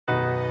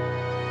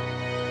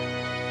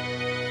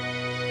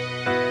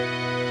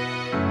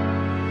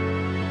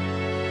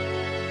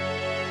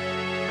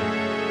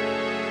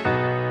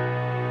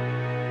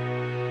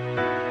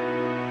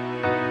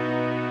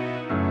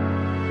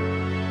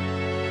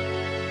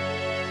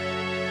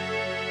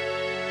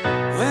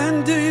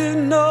And do you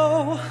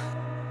know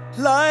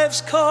life's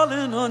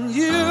calling on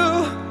you?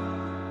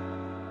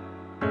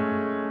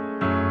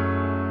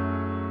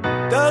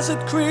 Does it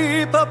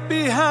creep up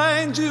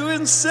behind you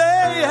and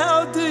say,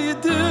 how do you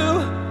do?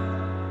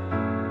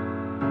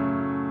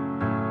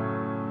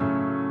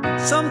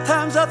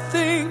 Sometimes I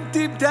think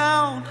deep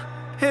down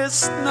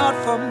it's not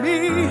for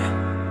me.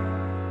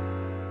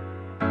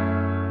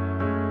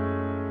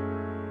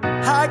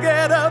 I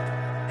get up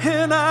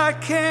and I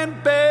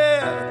can't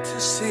bear to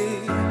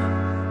see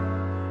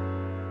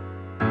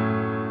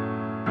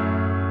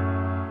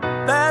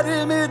that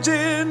image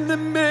in the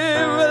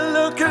mirror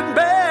looking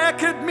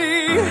back at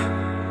me.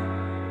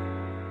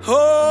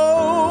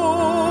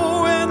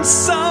 Oh, and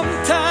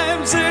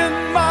sometimes in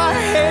my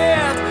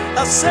head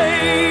I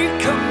say,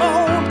 come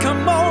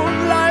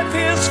on, life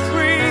is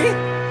free.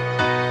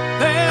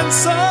 Then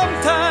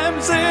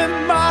sometimes in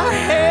my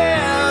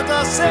head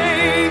I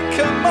say,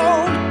 come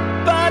on,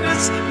 but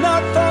it's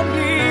not for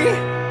me.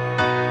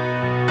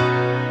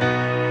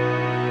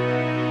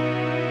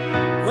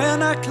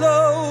 When I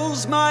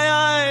close my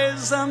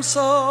eyes, I'm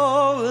so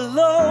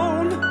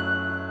alone.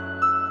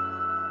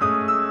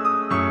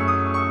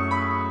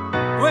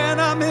 When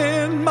I'm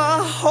in my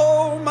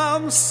home,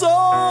 I'm so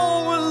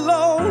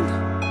alone.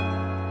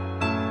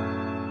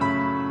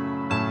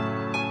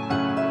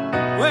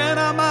 When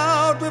I'm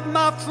out with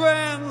my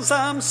friends,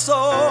 I'm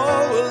so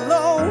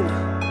alone.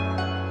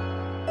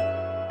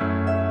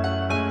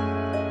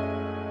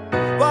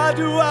 Why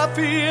do I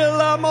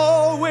feel I'm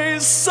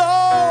always so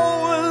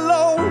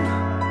alone?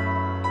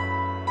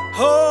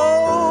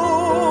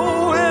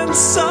 Oh, and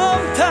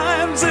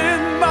sometimes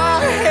in my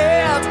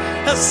head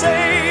I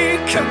say,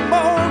 come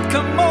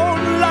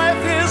on,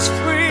 life is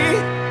free.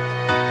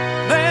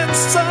 Then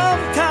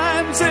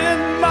sometimes in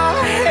my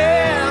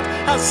head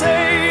I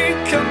say,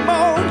 come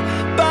on,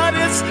 but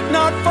it's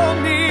not for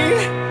me.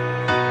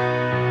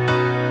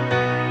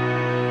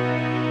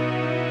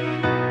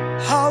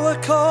 How I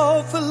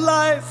call for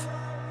life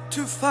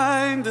to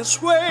find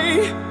its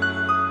way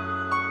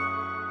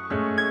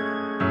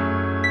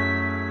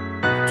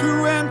to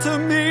enter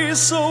me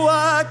so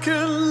I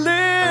can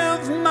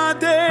live my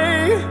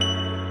day.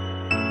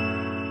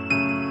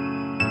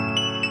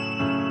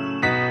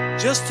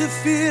 Just to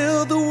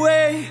feel the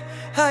way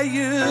I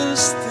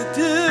used to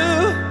do.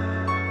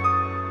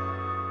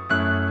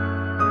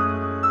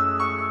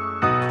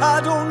 I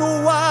don't know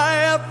why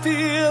I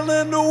feel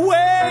in the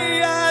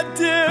way I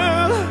do.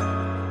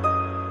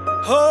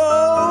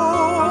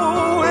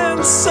 Oh,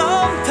 and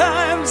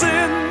sometimes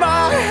in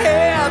my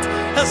head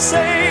I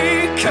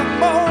say,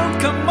 come on,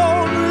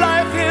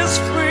 life is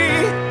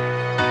free.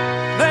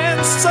 Then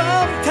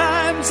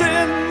sometimes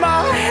in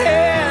my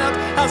head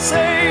I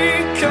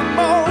say, come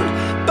on,